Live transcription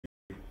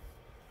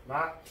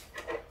Not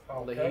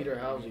okay. The heater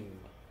housing.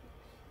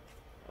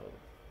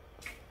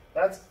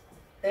 That's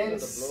in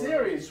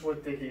series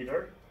with the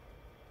heater.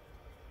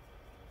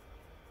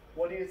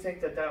 What do you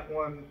think that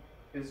one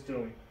is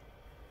doing?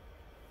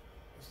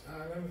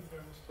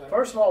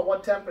 First of all,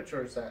 what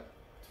temperature is that?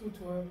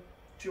 212.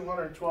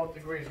 212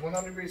 degrees.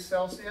 100 degrees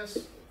Celsius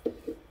is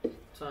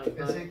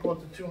Time. equal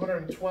to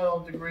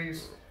 212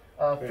 degrees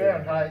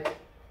Fahrenheit,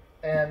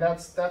 and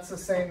that's the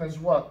same as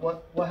what?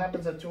 What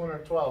happens at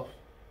 212?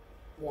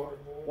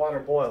 Water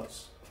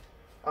boils.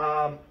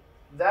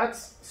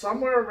 That's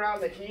somewhere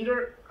around the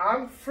heater.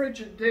 I'm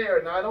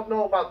Frigidaire. Now I don't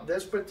know about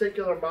this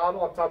particular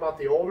model. I'm talking about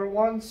the older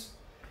ones.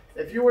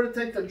 If you were to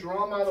take the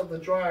drum out of the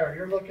dryer,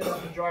 you're looking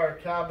at the dryer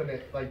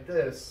cabinet like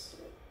this,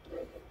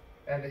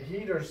 and the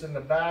heater's in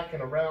the back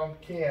and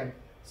around can.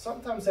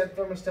 Sometimes that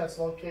thermostat's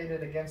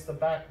located against the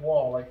back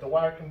wall, like the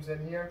wire comes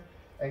in here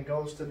and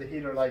goes to the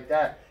heater like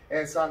that, and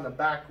it's on the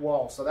back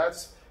wall. So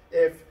that's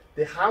if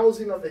the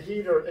housing of the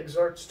heater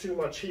exerts too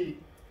much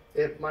heat,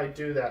 it might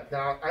do that.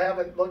 Now, I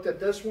haven't looked at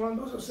this one.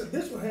 So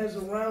this one has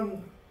a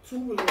round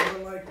tubular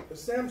like the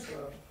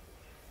Samsung.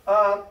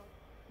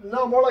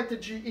 No, more like the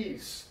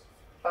GEs.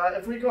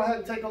 If we go ahead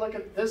and take a look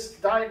at this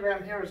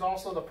diagram here is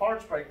also the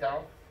parts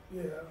breakdown.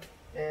 Yeah.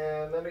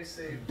 And let me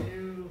see,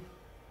 view,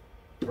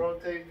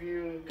 rotate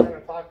view,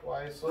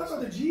 counterclockwise. So I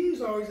thought the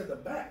G's are always at the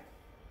back.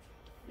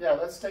 Yeah,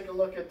 let's take a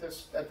look at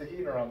this, at the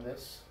heater on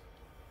this.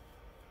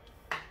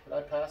 Did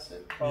I pass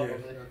it? Probably. Yes,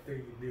 I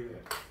think you did.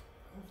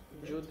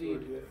 You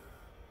did.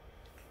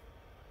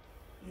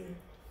 Yeah.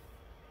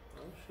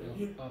 Oh shit.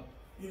 You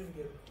didn't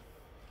get it.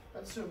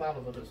 Let's zoom out a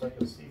little bit so I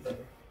can see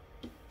better.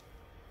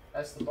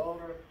 That's the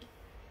motor.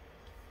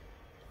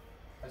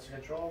 That's the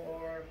control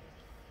board.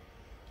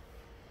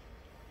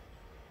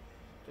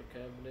 The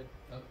cabinet.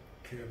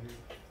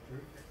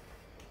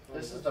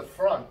 This is the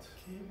front.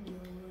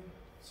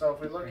 So if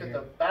we look at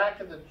the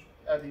back of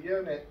the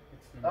unit,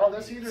 oh,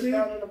 this heater's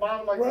down in the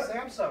bottom like the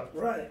Samsung.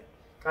 Right.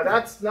 Now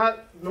that's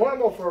not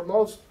normal for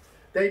most.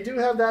 They do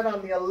have that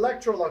on the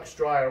Electrolux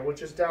dryer,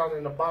 which is down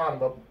in the bottom.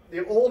 But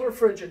the older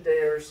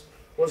Frigidaires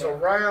was a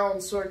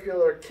round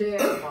circular can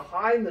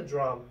behind the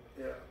drum.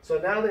 Yeah. So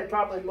now they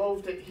probably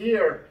moved it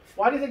here.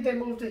 Why do you think they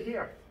moved it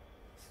here?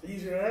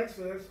 Easier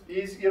access.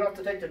 Easy. You don't have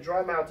to take the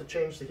drum out to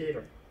change the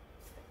heater.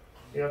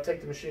 You don't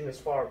take the machine this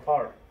far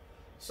apart.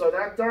 So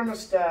that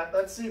thermostat,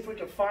 let's see if we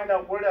can find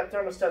out where that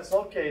thermostat's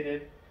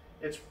located.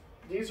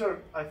 These are,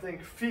 I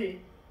think,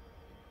 feet.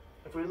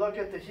 If we look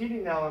at the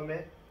heating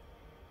element,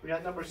 we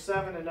got number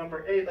 7 and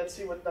number 8. Let's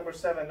see what number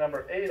 7 and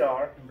number 8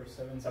 are.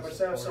 Number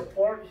 7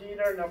 support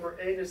heater, number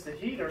 8 is the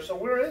heater. So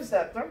where is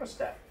that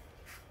thermostat?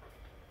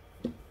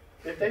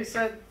 If they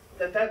said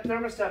that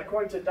thermostat,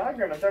 according to the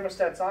diagram, the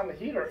thermostat's on the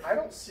heater, I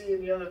don't see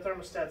any other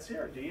thermostats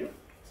here, do you?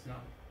 It's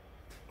not.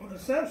 Well, the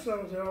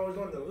Samsungs are always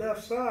on the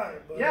left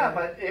side. But, yeah,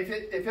 but if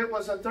it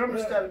was a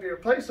thermostat to be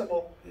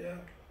replaceable, yeah.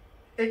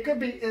 It could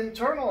be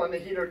internal in the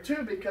heater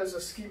too, because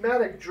the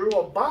schematic drew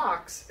a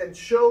box and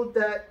showed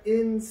that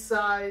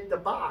inside the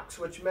box,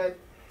 which meant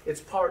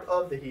it's part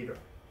of the heater.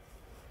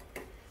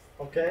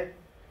 Okay?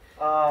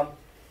 I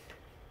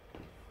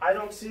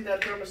don't see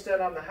that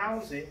thermostat on the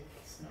housing,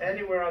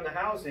 anywhere on the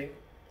housing.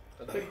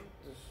 I think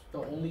the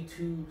only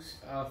two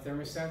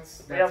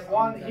thermostats. We have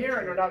one here,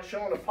 and they're not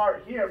showing a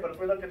part here, but if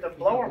we look at the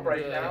blower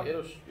breakdown. It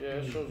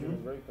shows you a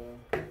breakdown.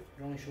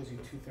 It only shows you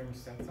two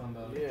thermostats on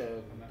the. Yeah,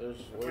 there's.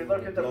 If we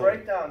look at the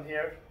breakdown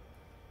here,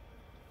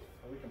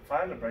 we can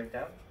find the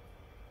breakdown.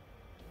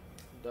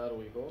 There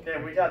we go. Okay,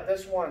 we got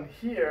this one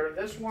here.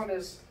 This one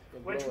is,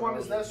 which one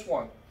is this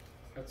one?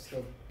 That's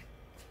the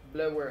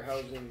blower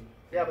housing.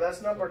 Yeah, but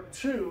that's number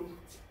 2.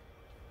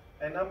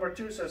 And number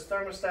 2 says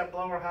thermostat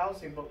blower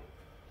housing, but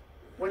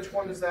which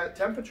one is that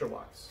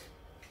temperature-wise?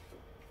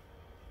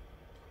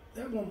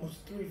 That one was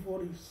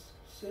 340,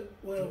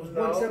 well, it was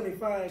No.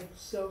 175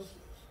 Celsius.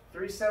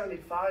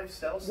 375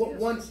 Celsius?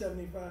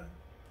 175.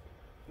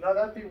 No,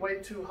 that'd be way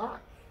too hot.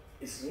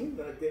 It seems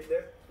like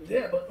that.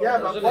 Yeah, but Yeah,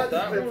 but Isn't what, it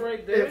that one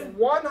right there? if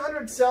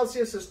 100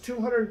 Celsius is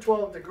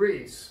 212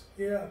 degrees,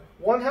 yeah.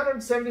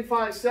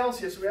 175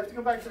 Celsius, we have to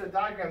go back to the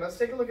diagram. Let's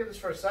take a look at this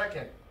for a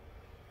second.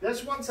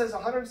 This one says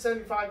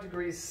 175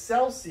 degrees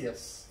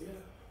Celsius. Yeah.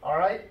 All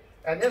right?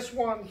 And this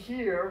one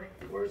here,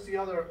 where's the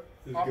other?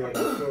 It's got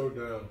to slow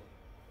down.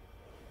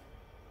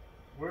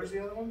 Where's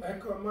the other one? That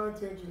caught my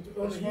attention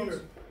on the This heater.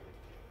 one's-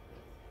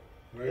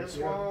 Right This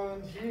there.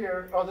 one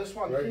here, oh, this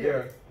one Right here.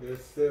 there.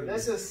 There's 70.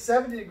 This is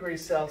 70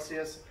 degrees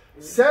Celsius.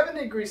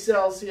 70 degrees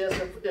Celsius,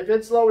 if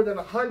it's lower than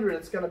 100,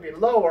 it's going to be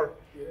lower.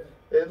 Yeah.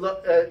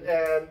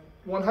 And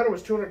 100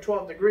 was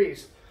 212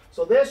 degrees.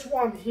 So this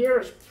one here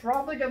is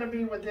probably going to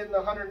be within the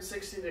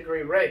 160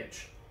 degree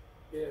range.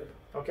 Yeah.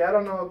 Okay, I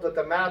don't know what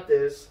the math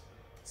is.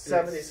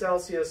 70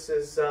 Celsius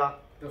is...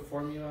 the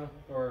formula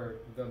or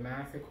the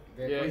math.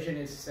 The equation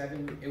is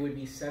 7. It would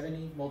be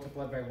 70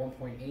 multiplied by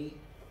 1.8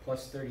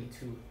 plus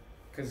 32.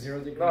 Because 0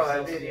 degrees No,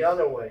 that'd Celsius. be the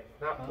other way,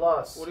 not Huh?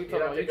 plus. What are you You'd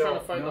talking have about? You to trying go-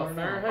 to find No, out no.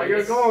 Fahrenheit? Oh,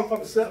 you're going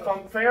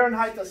from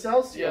Fahrenheit to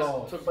Celsius? Yes.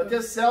 Oh. to- But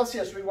this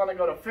Celsius, we want to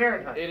go to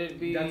Fahrenheit. It'd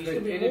be That's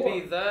gonna be it'd more. be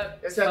that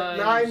It's at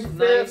times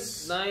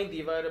 9/5. 9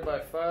 divided by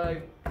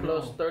 5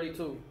 plus No.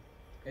 32.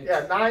 It's,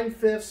 Yeah,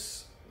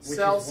 9/5 which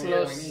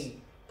Celsius is 1.8.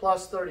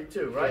 plus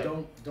 32, right?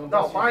 Don't No,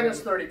 bust your minus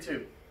head.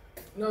 32.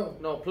 No.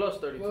 No, plus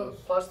 32. Plus.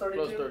 Plus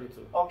 32? Plus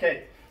 32.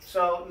 Okay,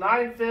 so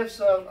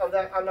 9/5 of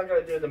that, I'm not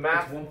going to do the It's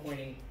math.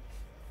 1.8.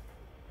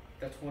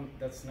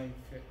 That's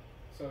 9/5.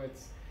 So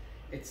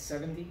it's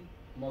 70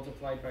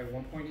 multiplied by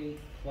 1.8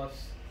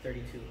 plus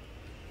 32.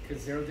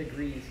 Because 0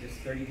 degrees is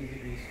 32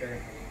 degrees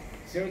Fahrenheit.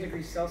 0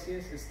 degrees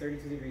Celsius is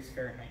 32 degrees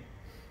Fahrenheit.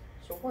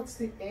 So what's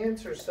the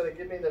answer instead of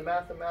giving me the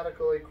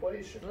mathematical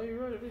equation? No, you're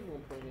right. It is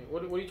 1.8.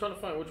 What are you trying to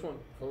find? Which one?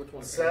 For which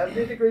one?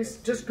 70 degrees,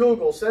 just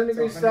Google 70 It's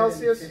degrees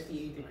Celsius.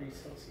 158 degrees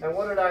Celsius. And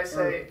what did I Or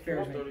say?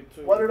 Fahrenheit.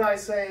 32. What did I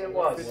say it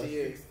was?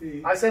 58.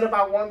 60. I said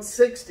about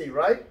 160,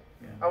 right?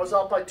 Yeah. I was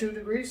off by 2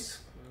 degrees.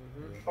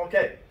 Mm-hmm.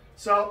 Okay,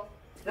 so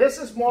this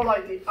is more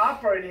like the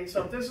operating.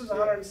 So if this is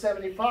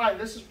 175,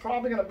 this is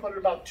probably going to put it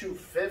about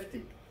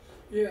 250.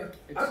 Yeah.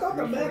 It's I thought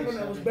the math on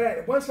that was bad.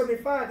 At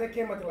 175, that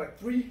came out to like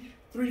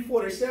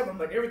 347.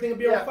 Like everything would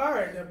be Yeah. on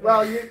fire. And then,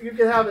 Well, you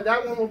can have it.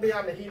 That one will be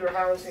on the heater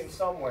housing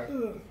somewhere.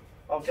 Ugh.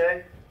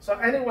 Okay. So,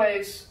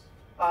 anyways,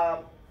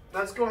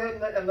 let's go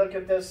ahead and look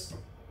at this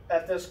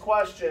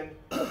question.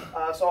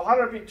 So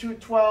 100 would be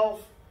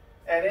 212,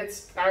 and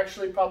it's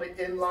actually probably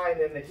in line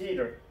in the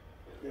heater.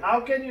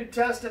 How can you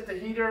test if the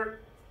heater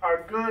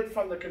are good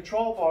from the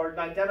control board and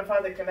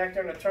identify the connector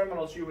and the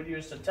terminals you would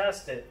use to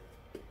test it?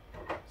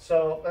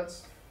 So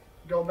let's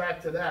go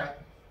back to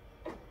that.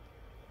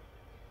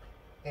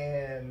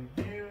 And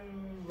view,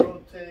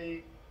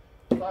 rotate,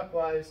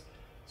 clockwise.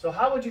 So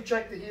how would you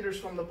check the heaters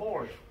from the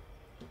board?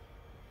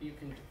 You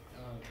can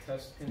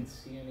test pin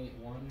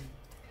CN81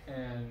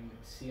 and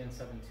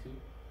CN72.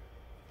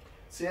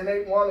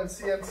 CN81 and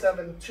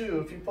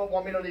CN72. If you put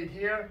 1 meter lead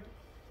here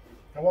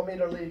and 1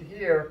 meter lead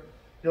here,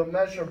 you'll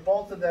measure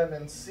both of them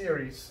in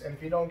series. And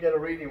if you don't get a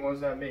reading, what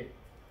does that mean?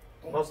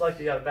 Most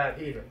likely you got a bad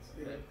heater.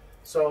 Yeah.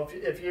 So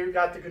if you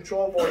got the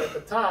control board at the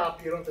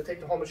top, you don't have to take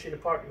the whole machine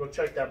apart and go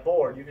check that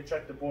board. You can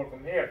check the board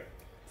from here.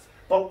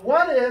 But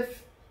what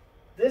if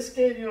this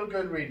gave you a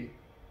good reading,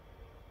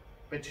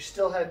 but you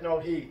still had no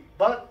heat?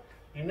 But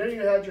you knew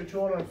you had your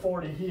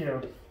 240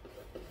 here,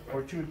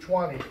 or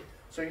 220,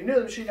 so you knew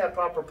the machine had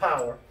proper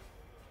power.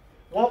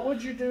 What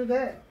would you do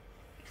then?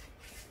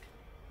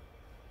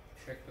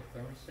 Check the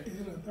thermostat.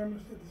 Is it a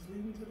thermostat that's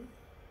leading to that?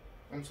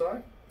 I'm sorry?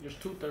 There's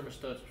 2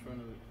 thermostats in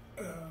front of it.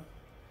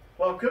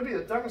 Well, it could be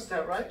the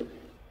thermostat, right?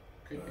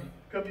 Could be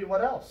Could be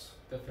what else?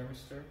 the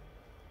thermistor.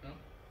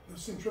 The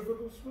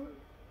centrifugal switch?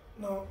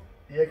 No.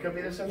 Yeah, it could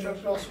be the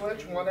centrifugal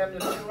switch, 1M to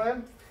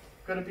 2M.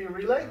 Could it be a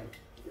relay?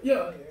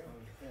 Yeah.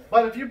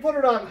 But if you put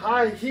it on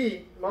high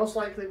heat, most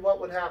likely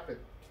what would happen?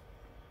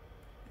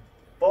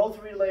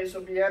 Both relays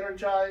will be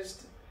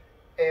energized,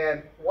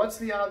 and what's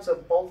the odds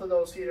of both of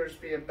those heaters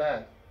being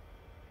bad?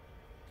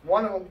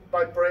 One of them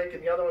might break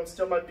and the other one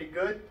still might be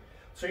good.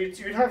 So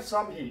you'd have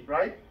some heat,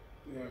 right?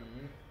 Yeah.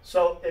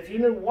 So if you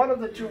knew one of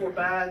the two were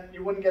bad,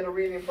 you wouldn't get a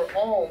reading for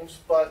ohms,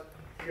 but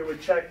you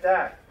would check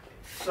that.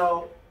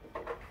 So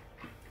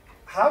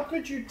how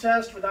could you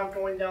test without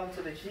going down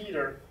to the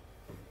heater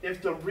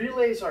if the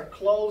relays are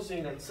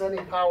closing and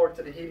sending power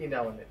to the heating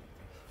element?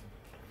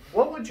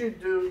 What would you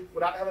do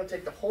without having to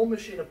take the whole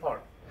machine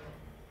apart?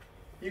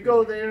 You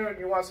go there and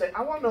you want to say,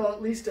 I want to know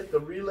at least if the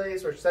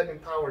relays are sending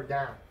power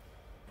down.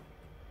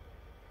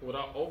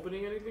 Without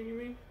opening anything, you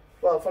mean?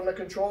 Well, from the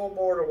control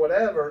board or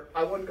whatever,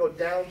 I wouldn't go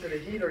down to the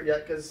heater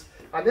yet because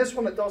on this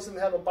one it doesn't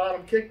have a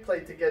bottom kick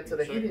plate to get to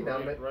the Check heating right-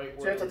 element. right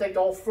So you have to where- take the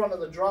whole front of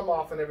the drum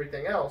off and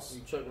everything else.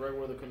 You check right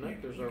where the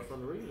connectors are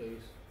from the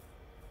relays.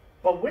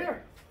 But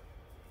where?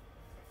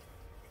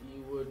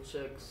 You would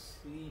check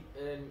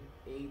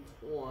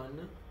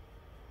CN81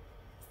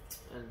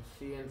 and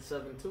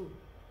CN72.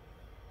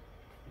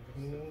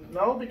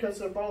 No, because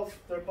they're both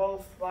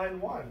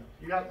line one.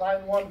 You got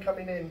line one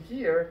coming in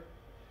here,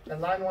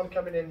 and line one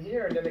coming in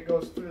here, and then it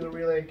goes through the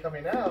relay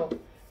coming out.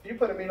 If you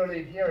put a meter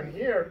lead here and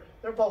here,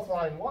 they're both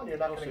line one. You're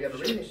not going to get a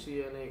reading.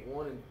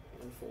 CN81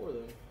 and 4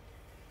 then.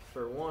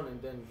 For one,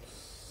 and then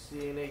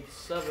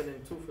CN87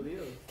 and 2 for the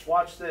other.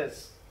 Watch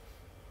this.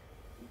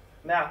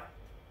 Now,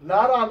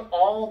 not on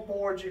all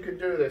boards you can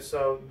do this,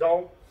 so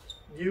don't.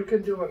 You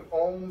can do an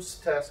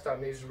ohms test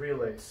on these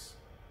relays.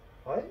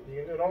 What?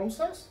 You can do an ohms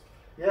test?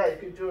 Yeah, you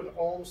can do an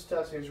ohms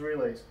test on these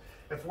relays.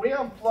 If we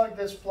unplug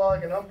this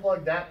plug and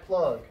unplug that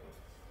plug,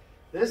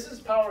 this is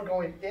power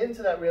going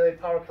into that relay,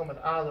 power coming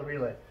out of the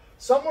relay.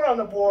 Somewhere on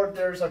the board,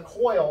 there's a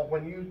coil.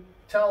 When you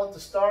tell it to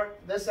start,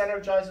 this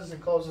energizes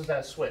and closes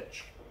that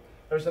switch.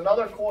 There's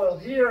another coil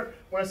here.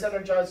 When it's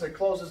energized, it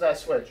closes that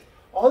switch.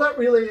 All that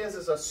really is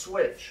a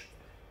switch.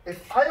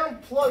 If I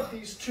unplug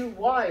these two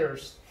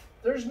wires,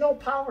 there's no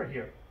power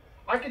here.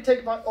 I could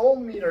take my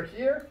ohm meter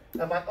here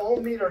and my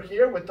ohm meter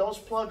here with those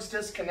plugs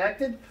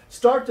disconnected,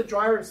 start the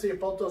dryer and see if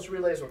both those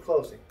relays were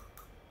closing.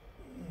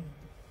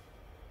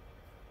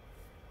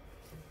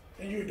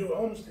 And you do a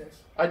ohms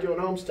test. I do an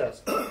ohms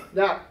test.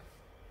 Now,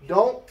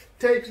 don't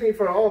take me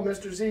for, oh,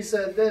 Mr. Z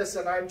said this,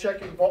 and I'm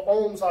checking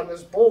ohms on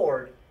this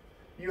board.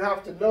 You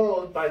have to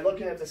know by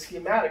looking at the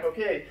schematic,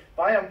 okay, if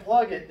I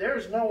unplug it,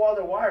 there's no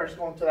other wires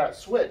going to that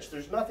switch.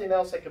 There's nothing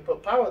else that can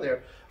put power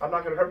there. I'm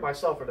not going to hurt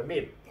myself or the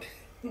meter.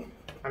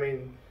 I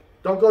mean,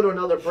 don't go to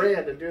another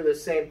brand and do the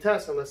same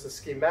test unless the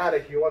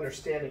schematic, you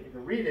understand it, you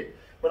can read it.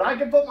 But I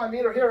can put my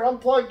meter here,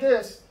 unplug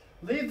this,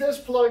 leave this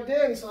plugged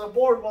in so the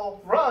board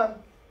will run,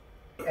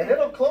 and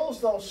it'll close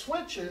those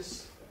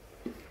switches.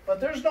 But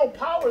there's no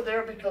power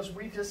there because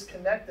we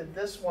disconnected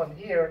this one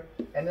here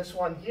and this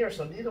one here,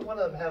 so neither one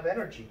of them have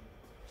energy.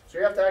 So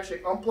you have to actually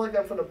unplug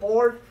them from the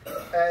board.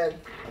 And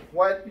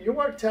when you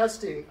are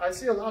testing, I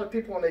see a lot of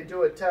people when they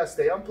do a test,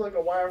 they unplug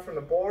a wire from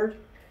the board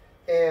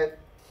and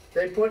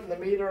they put in the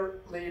meter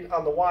lead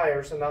on the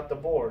wires and not the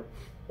board.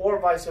 Or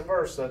vice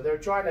versa. They're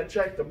trying to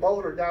check the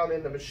motor down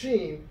in the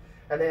machine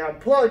and they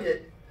unplug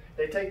it.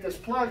 They take this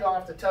plug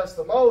off to test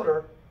the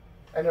motor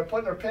and they're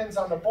putting their pins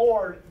on the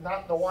board,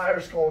 not the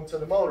wires going to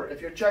the motor.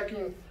 If you're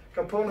checking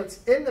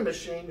components in the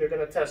machine, you're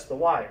going to test the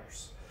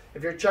wires.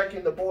 If you're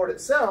checking the board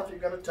itself, you're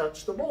going to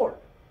touch the board.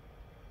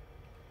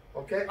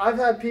 Okay, I've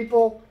had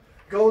people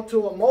go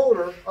to a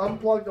motor,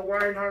 unplug the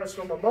wiring harness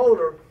from a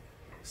motor,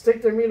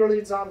 stick their meter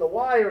leads on the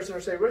wires,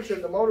 and say,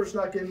 Richard, the motor's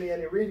not giving me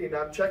any reading.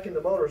 I'm checking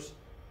the motors.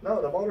 No,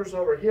 the motor's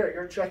over here.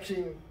 You're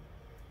checking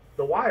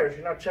the wires.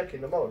 You're not checking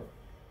the motor.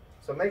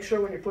 So make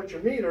sure when you put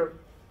your meter,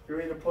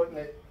 you're either putting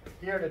it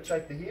here to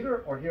check the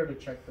heater or here to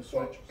check the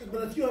switches.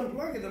 But if you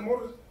unplug it, the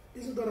motor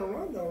isn't going to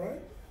run though,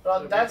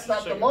 right? That's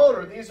not the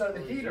motor. These are the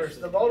heaters.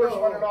 The motor's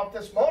running off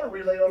this motor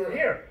relay over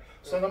here.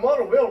 So the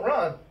motor will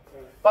run.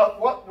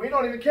 But what we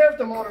don't even care if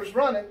the motor's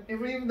running.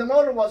 If even the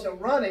motor wasn't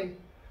running,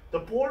 the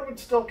board would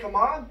still come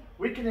on.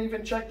 We can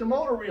even check the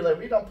motor relay.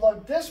 We'd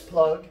unplug this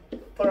plug,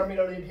 put our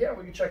meter lead here.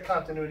 We can check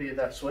continuity of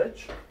that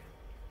switch.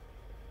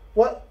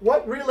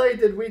 What relay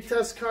did we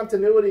test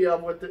continuity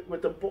of with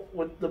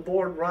the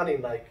board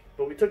running like?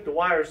 But we took the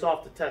wires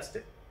off to test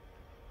it.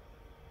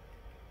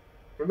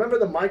 Remember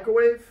the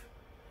microwave?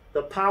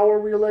 The power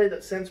relay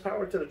that sends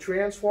power to the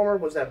transformer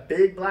was that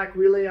big black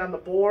relay on the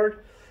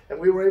board, and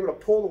we were able to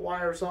pull the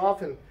wires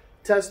off and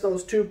test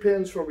those 2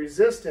 pins for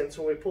resistance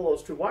when we pull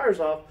those 2 wires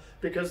off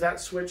because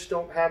that switch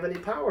don't have any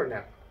power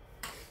now.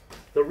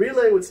 The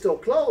relay would still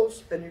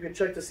close, and you can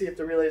check to see if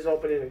the relay is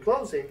opening and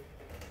closing,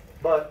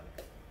 but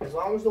as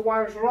long as the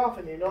wires are off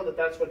and you know that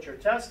that's what you're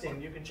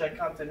testing, you can check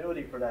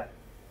continuity for that,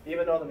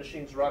 even though the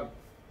machine's running.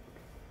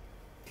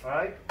 All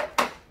right?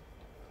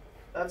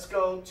 Let's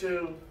go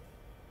to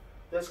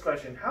this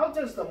question. How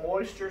does the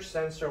moisture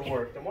sensor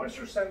work? The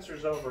moisture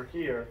sensor's over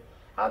here.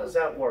 How does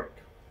that work?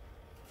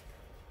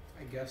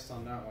 I guessed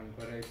on that one,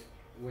 but I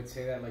would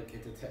say that like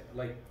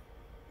like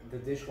the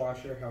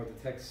dishwasher, how it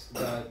detects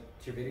the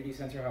turbidity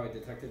sensor, how it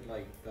detected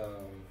like the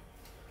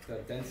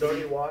density.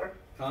 Dirty water?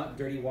 Huh?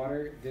 Dirty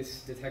water.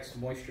 This detects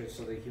moisture,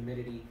 so the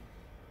humidity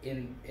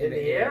in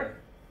the air?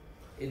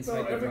 Inside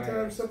So the every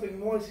dryer. time something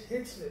moist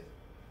hits it,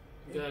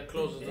 Yeah, it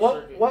closes the What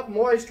circuit. what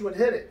moist would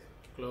hit it?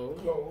 Close.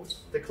 close.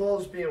 The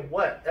clothes being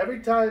wet. Every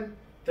time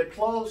the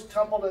clothes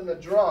tumbled in the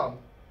drum,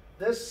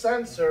 this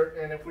sensor,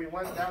 and if we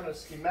went down a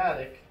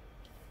schematic,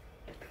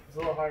 it's a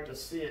little hard to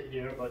see it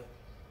here, but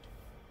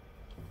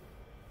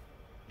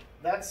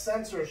that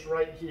sensor's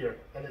right here,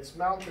 and it's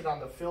mounted on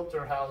the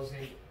filter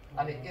housing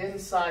on the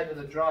inside of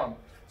the drum.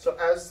 So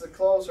as the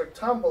clothes are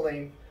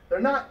tumbling, they're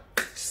not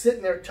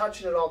sitting there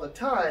touching it all the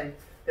time.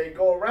 They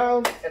go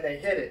around and they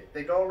hit it.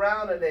 They go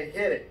around and they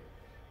hit it.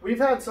 We've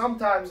had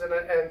sometimes,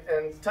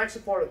 and tech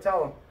support will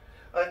tell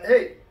them,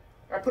 hey,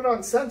 I put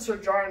on sensor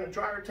dryer and the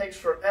dryer takes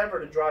forever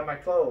to dry my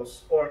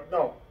clothes. Or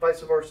no,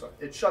 vice versa.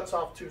 It shuts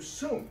off too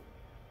soon.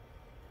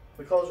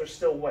 The clothes are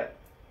still wet.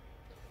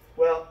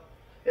 Well,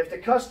 if the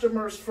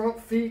customer's front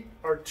feet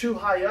are too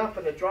high up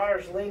and the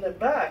dryer's leaning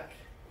back,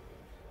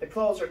 the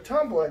clothes are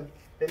tumbling,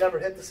 they never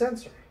hit the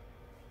sensor.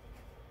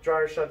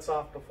 Dryer shuts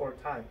off before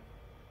time.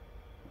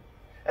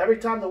 Every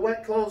time the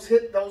wet clothes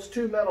hit those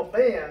 2 metal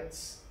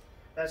bands,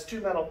 that's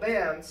 2 metal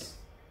bands,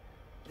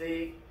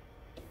 the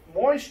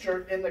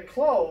moisture in the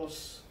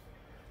clothes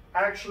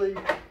actually,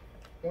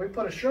 when we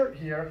put a shirt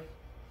here,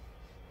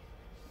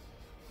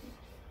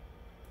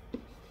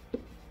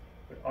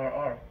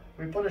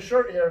 we put a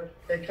shirt here,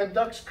 it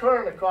conducts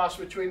current across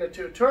between the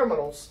 2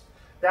 terminals.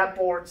 That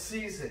board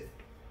sees it.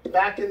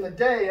 Back in the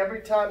day,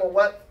 every time a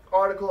wet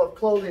article of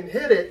clothing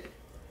hit it,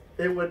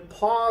 it would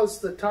pause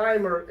the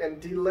timer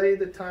and delay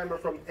the timer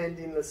from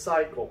ending the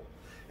cycle.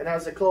 And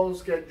as the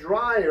clothes get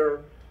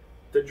drier,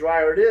 the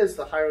drier it is,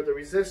 the higher the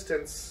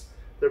resistance,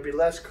 there'll be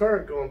less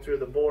current going through.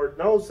 The board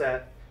knows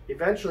that.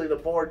 Eventually the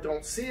board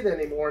don't see it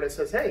anymore and it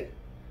says, hey,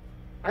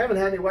 I haven't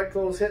had any wet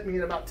clothes hit me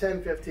in about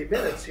 10, 15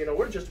 minutes. You know,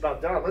 we're just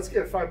about done. Let's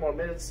give it 5 more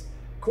minutes,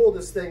 cool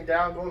this thing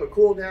down, go into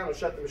cool down and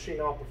shut the machine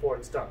off before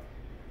it's done.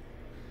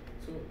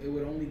 So it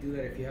would only do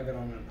that if you have it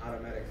on an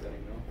automatic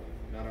setting,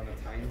 no? Not on a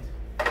timed?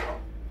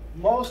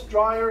 Most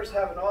dryers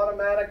have an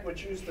automatic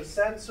which use the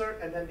sensor,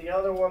 and then the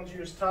other ones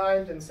use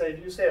timed and say,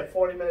 if you say a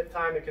 40-minute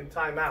time, it can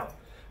time out.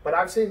 But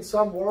I've seen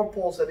some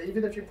Whirlpools that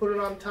even if you put it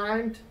on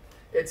timed,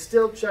 it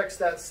still checks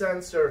that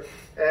sensor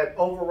and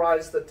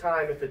overrides the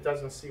time if it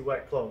doesn't see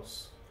wet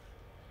clothes.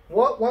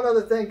 One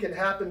other thing can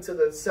happen to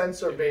the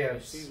sensor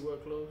bands. Sees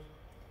wet clothes?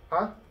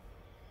 Huh?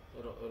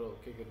 It'll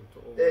kick it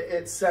into over.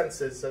 It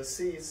senses,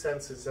 sees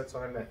senses, that's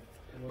what I meant.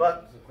 And what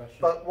But- was the question?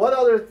 But what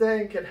other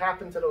thing can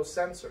happen to those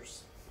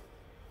sensors?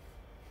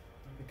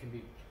 It can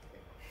be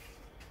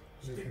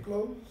Stick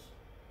close.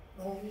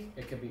 No.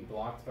 it can be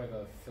blocked by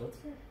the filter.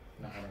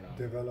 No, I don't know.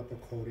 Develop a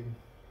coating,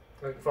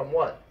 Like from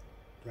what?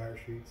 dryer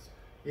sheets.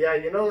 Yeah,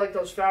 you know, like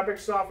those fabric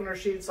softener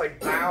sheets like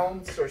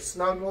Bounce or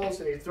Snuggles,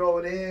 and you throw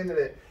it in,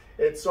 and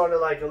it's sort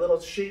of like a little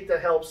sheet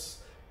that helps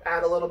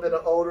add a little bit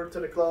of odor to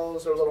the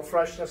clothes or a little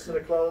freshness to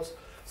the clothes.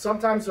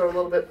 Sometimes they're a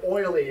little bit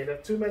oily, and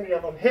if too many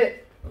of them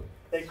hit,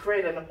 they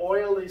create an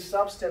oily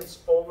substance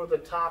over the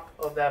top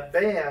of that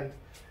band,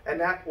 and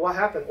that what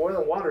happened? Oil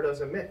and water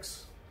doesn't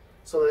mix,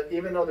 so that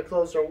even though the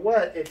clothes are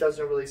wet, it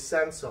doesn't really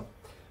sense them.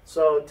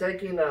 So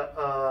taking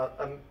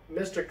a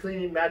Mr.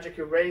 Clean Magic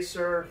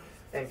Eraser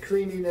and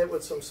cleaning it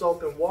with some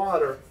soap and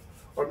water,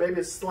 or maybe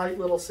a slight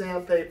little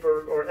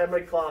sandpaper or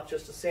emery cloth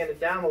just to sand it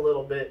down a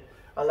little bit,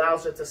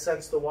 allows it to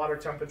sense the water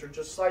temperature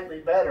just slightly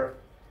better,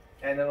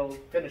 and it'll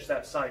finish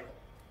that cycle.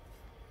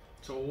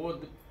 So what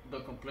would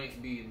the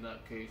complaint be in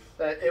that case?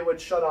 It would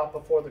shut off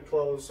before the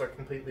clothes are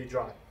completely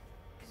dry.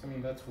 So, I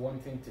mean, that's one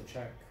thing to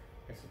check,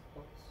 I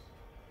suppose.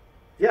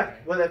 Yeah,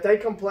 well, if they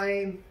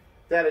complain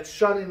that it's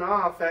shutting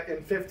off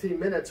in 15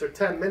 minutes or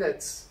 10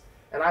 minutes,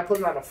 and I put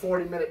it on a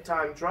 40-minute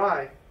time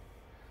dry,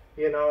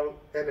 you know,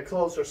 and the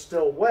clothes are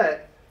still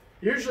wet,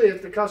 usually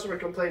if the customer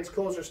complains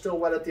clothes are still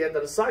wet at the end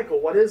of the cycle,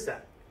 what is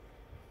that?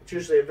 It's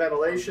usually a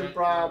ventilation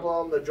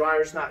problem, the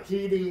dryer's not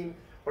heating,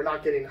 or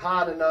not getting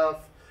hot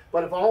enough.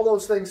 But if all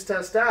those things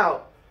test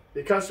out,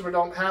 the customer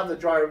don't have the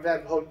dryer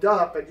vent hooked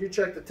up, and you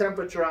check the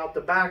temperature out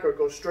the back or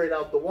go straight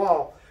out the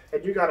wall,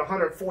 and you got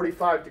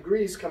 145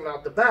 degrees coming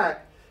out the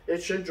back,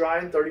 it should dry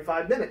in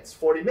 35 minutes,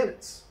 40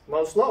 minutes,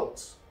 most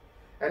loads.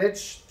 And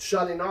it's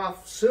shutting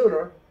off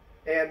sooner,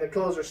 and the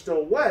clothes are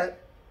still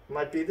wet,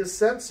 might be the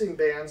sensing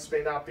bands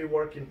may not be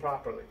working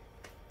properly.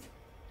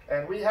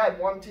 And we had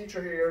one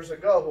teacher here years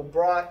ago who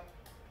brought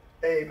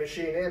a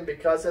machine in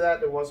because of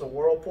that. There was a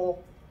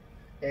Whirlpool,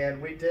 and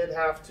we did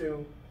have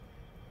to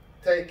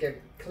take and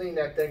clean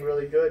that thing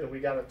really good, and we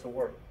got it to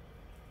work.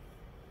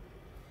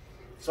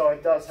 So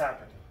it does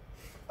happen.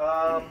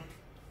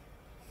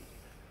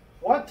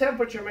 What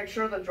temperature? Make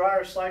sure the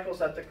dryer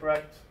cycles at the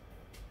correct.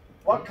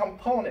 What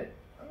component?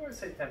 I'm going to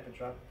say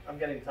temperature. I'm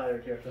getting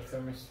tired here. The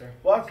thermistor.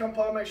 What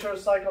component? Make sure it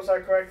cycles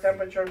at correct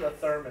temperature. The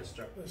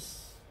thermistor.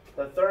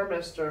 The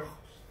thermistor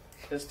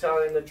is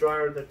telling the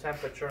dryer the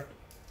temperature,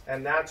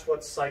 and that's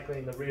what's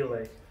cycling the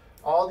relay.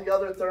 All the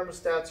other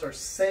thermostats are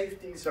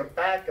safeties or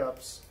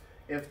backups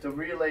if the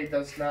relay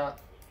does not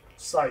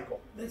cycle.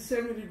 That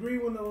 70-degree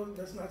one, though,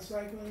 that's not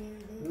cycling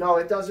anything? No,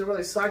 it doesn't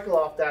really cycle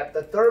off that.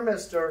 The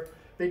thermistor,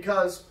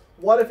 because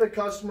what if a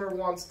customer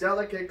wants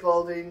delicate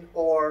clothing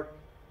or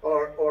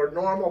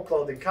normal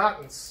clothing,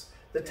 cottons?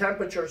 The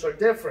temperatures are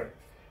different.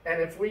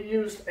 And if we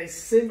used a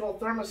single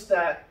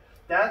thermostat,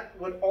 that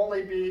would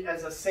only be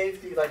as a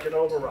safety, like an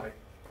override.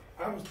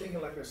 I was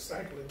thinking like a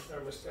cycling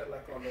thermostat,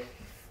 like on the...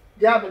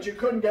 Yeah, but you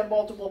couldn't get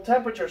multiple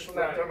temperatures from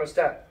that Right.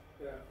 thermostat.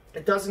 Yeah,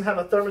 It doesn't have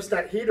a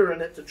thermostat heater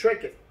in it to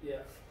trick it. yeah.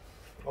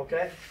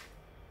 Okay?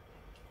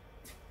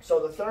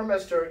 So the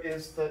thermistor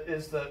is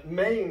the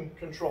main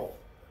control.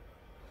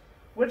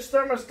 Which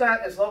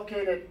thermostat is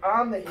located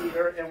on the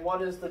heater, and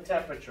what is the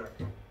temperature?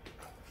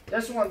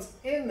 This one's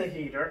in the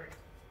heater.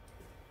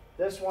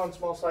 This one's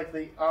most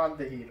likely on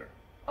the heater,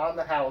 on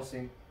the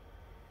housing.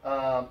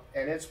 And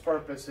its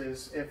purpose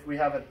is if we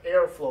have an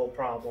airflow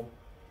problem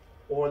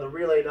or the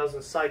relay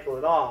doesn't cycle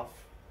it off,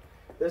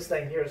 this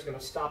thing here is going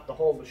to stop the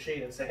whole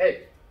machine and say,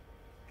 hey,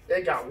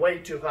 it got way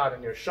too hot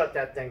in here, shut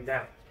that thing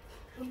down.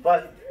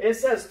 But it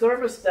says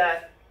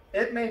thermostat,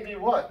 it may be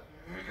what?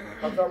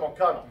 A thermal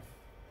cutoff.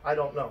 I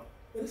don't know.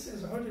 But it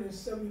says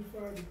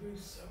 175 degrees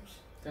Celsius.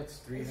 That's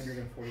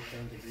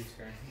 347 degrees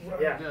Fahrenheit.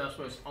 Right. Yeah. Yeah, that's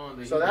why it's on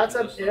the So heater, that's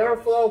an just not-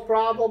 airflow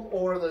problem,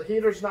 or the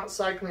heater's not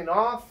cycling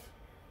off,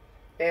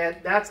 and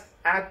that's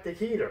at the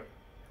heater.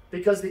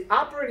 Because the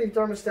operating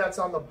thermostat's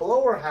on the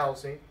blower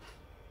housing,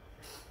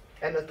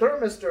 and the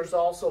thermistor is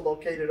also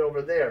located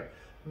over there.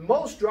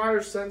 Most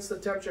dryers sense the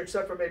temperature,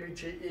 except for maybe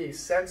GE,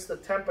 sense the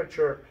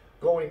temperature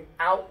going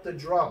out the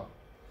drum.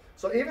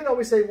 So even though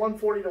we say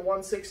 140 to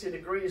 160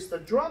 degrees, the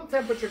drum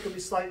temperature could be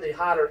slightly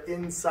hotter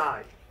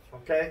inside,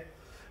 okay?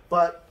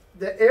 But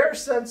the air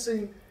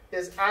sensing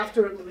is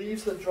after it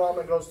leaves the drum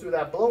and goes through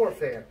that blower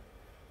fan.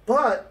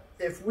 But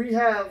if we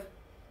have,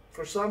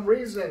 for some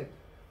reason,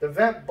 the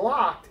vent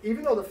blocked,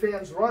 even though the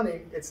fan's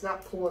running, it's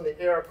not pulling the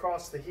air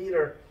across the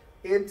heater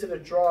into the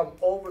drum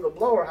over the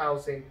blower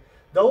housing.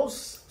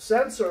 Those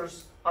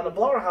sensors on the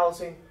blower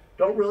housing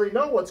don't really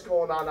know what's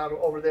going on out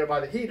over there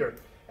by the heater,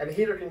 and the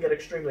heater can get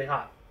extremely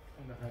hot.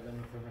 I don't have any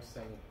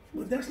thermostat.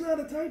 But that's not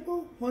a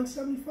typo?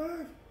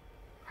 175?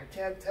 I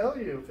can't tell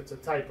you if it's a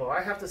typo.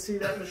 I have to see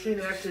that machine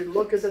and actually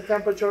look at the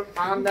temperature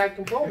on that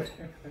component.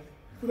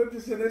 Look,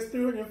 this that's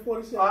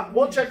 347.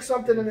 We'll check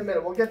something in a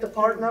minute. We'll get the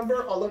part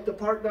number. I'll look the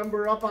part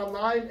number up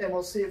online, and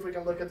we'll see if we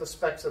can look at the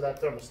specs of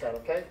that thermostat,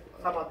 okay?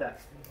 How about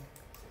that?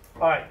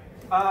 All right.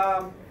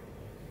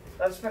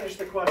 Let's finish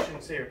the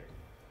questions here.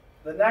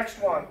 The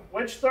next one.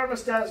 Which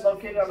thermostat is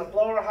located on the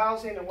blower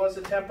housing, and was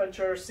the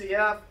temperature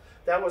CF?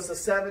 That was the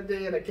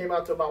 70, and it came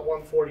out to about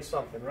 140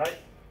 something, right?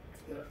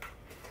 Yeah.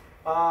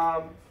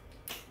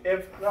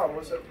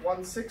 Was it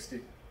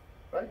 160,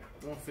 right?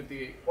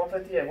 158.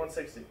 158,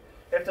 160.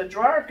 If the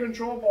dryer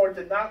control board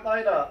did not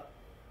light up,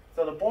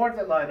 so the board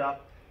didn't light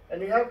up,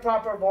 and you have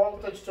proper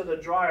voltage to the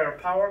dryer,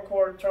 power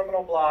cord,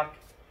 terminal block,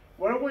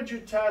 where would you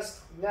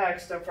test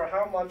next and for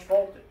how much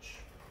voltage?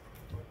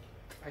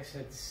 I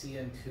said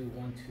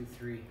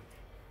CN2123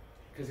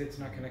 because it's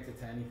not connected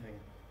to anything,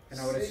 and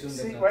I would assume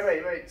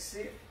that. Wait.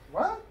 See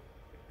what?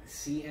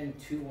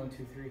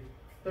 CN2123.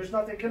 There's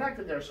nothing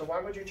connected there, so why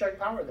would you check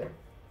power there?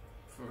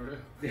 For real.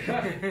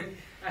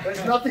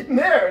 There's nothing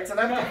there. It's an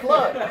empty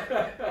plug.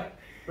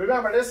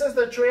 Remember, this is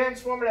the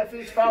transformer that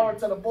feeds power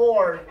to the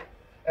board,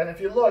 and if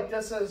you look,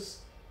 this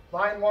is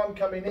line 1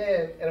 coming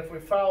in, and if we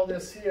follow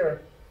this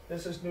here,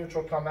 this is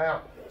neutral come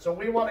out. So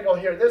we want to go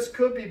here. This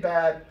could be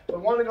bad. We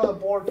want to go to the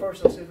board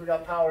first and see if we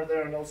got power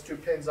there and those 2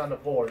 pins on the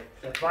board.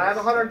 If I have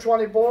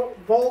 120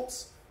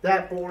 volts,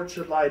 that board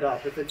should light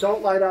up. If it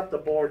don't light up, the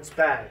board's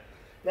bad.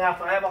 Now,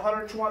 if I have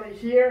 120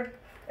 here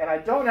and I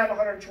don't have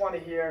 120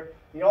 here,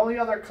 the only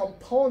other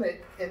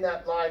component in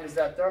that line is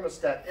that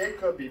thermostat.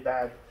 It could be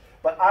bad.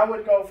 But I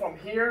would go from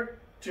here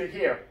to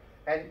here.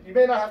 And you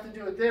may not have to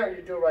do it there.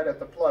 You do it right at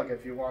the plug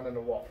if you want in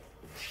the wall.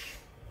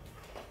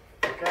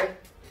 Okay?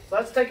 So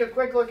let's take a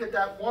quick look at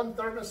that one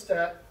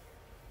thermostat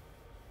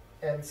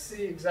and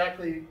see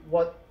exactly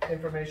what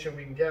information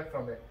we can get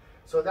from it.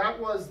 So that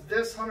was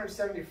this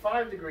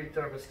 175-degree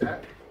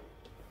thermostat.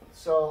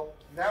 So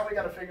now we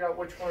got to figure out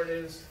which one it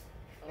is.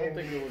 I don't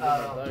think it was in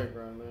the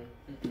diagram there.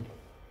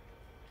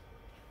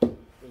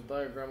 The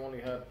diagram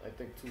only had, I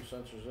think, 2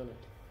 sensors in it.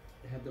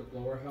 It had the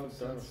blower house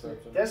sensor.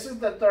 This is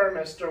the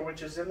thermistor,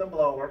 which is in the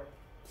blower.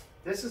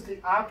 This is the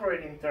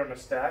operating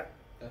thermostat.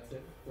 That's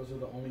it. Those are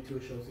the only 2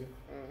 it shows you.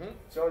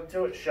 So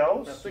until it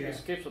shows. I think it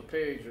skips a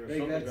page or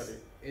something.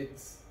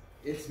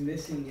 It's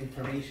missing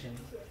information.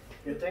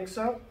 You think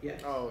so? Yeah.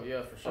 Oh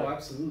yeah, for sure. Oh,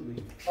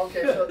 absolutely.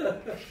 Okay, so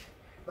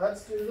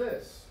let's do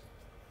this.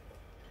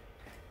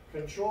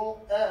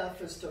 Control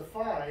F is to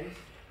find.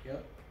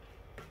 Yep.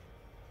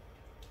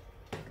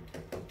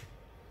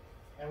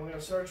 And we're going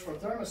to search for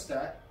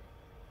thermostat.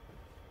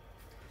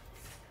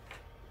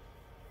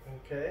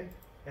 Okay.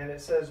 And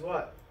it says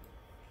what?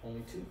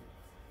 Only 2.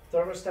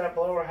 Thermostat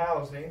blower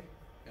housing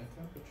And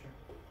temperature.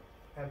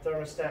 and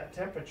thermostat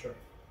temperature.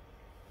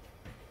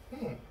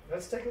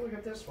 Let's take a look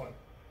at this one.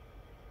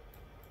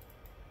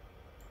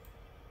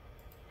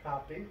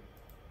 Copy.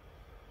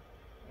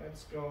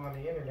 Let's go on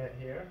the internet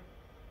here.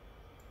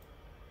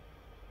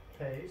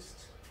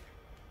 Paste.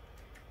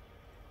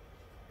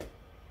 I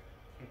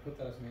put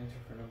that as my answer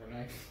for number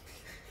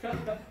 9.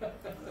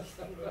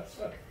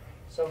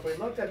 So if we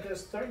looked at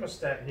this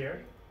thermostat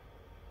here,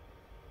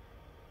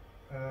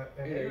 and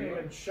they didn't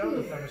even show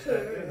the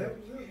thermostat,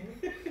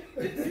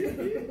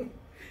 did they?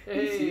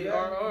 Hey,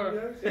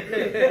 RR.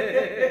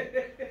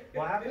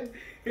 What happened?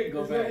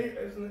 Go back.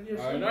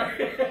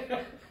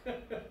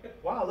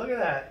 Wow, look at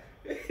that.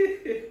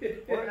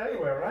 We're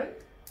everywhere, right?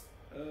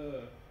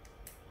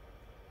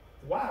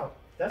 Wow,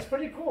 that's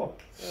pretty cool.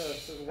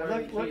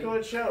 And look what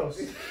it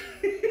shows.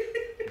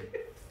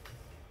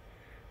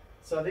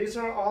 So these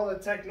are all the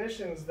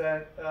technicians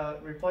that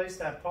replaced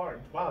that part.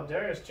 Wow,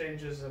 Darius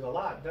changes it a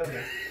lot, doesn't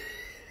he?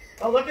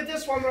 Oh, look at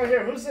this one right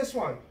here. Who's this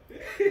one?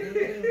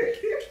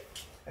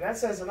 And that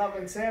says an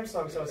oven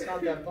Samsung, so it's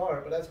not that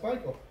part, but that's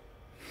Michael.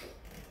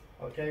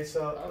 Okay,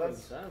 so Oven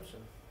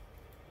Samsung.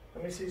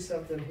 let me see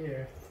something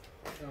here.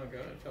 Oh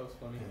god, that was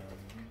funny.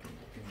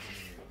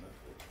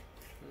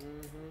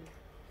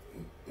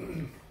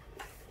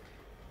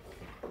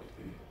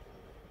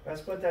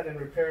 Let's put that in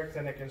repair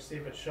clinic and see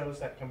if it shows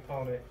that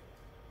component.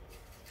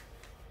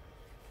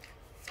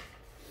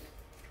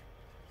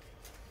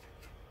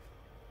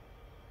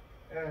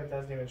 And it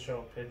doesn't even show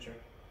a picture.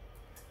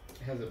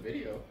 It has a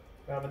video.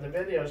 No, but the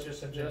video is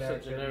just a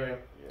generic, Just a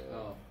generic. Oh.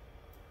 Yeah.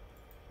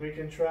 We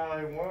can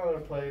try one other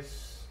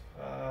place.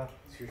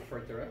 It's your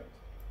part direct?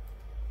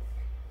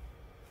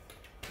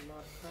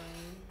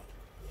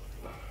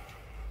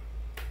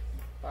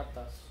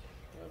 Patas.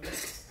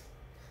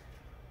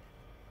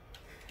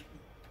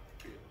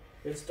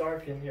 It's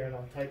dark in here and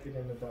I'll type it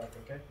in the dark,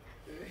 okay?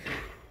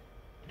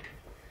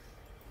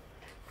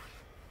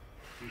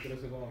 You could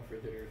also go on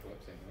Frigidaire's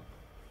website now.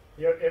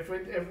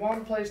 If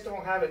one place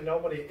don't have it,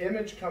 nobody.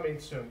 Image coming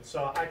soon,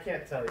 so I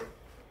can't tell you.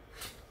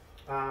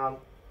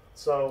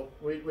 So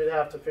we'd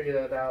have to figure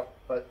that out.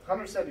 But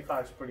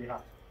 175 is pretty high.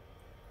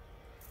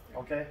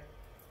 Okay,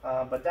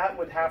 but that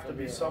would have to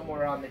be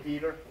somewhere on the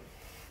heater,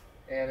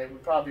 and it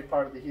would probably be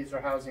part of the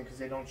heater housing because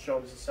they don't show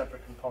it as a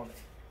separate component.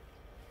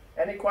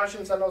 Any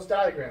questions on those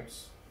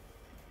diagrams?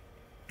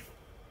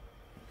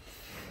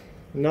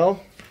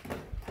 No?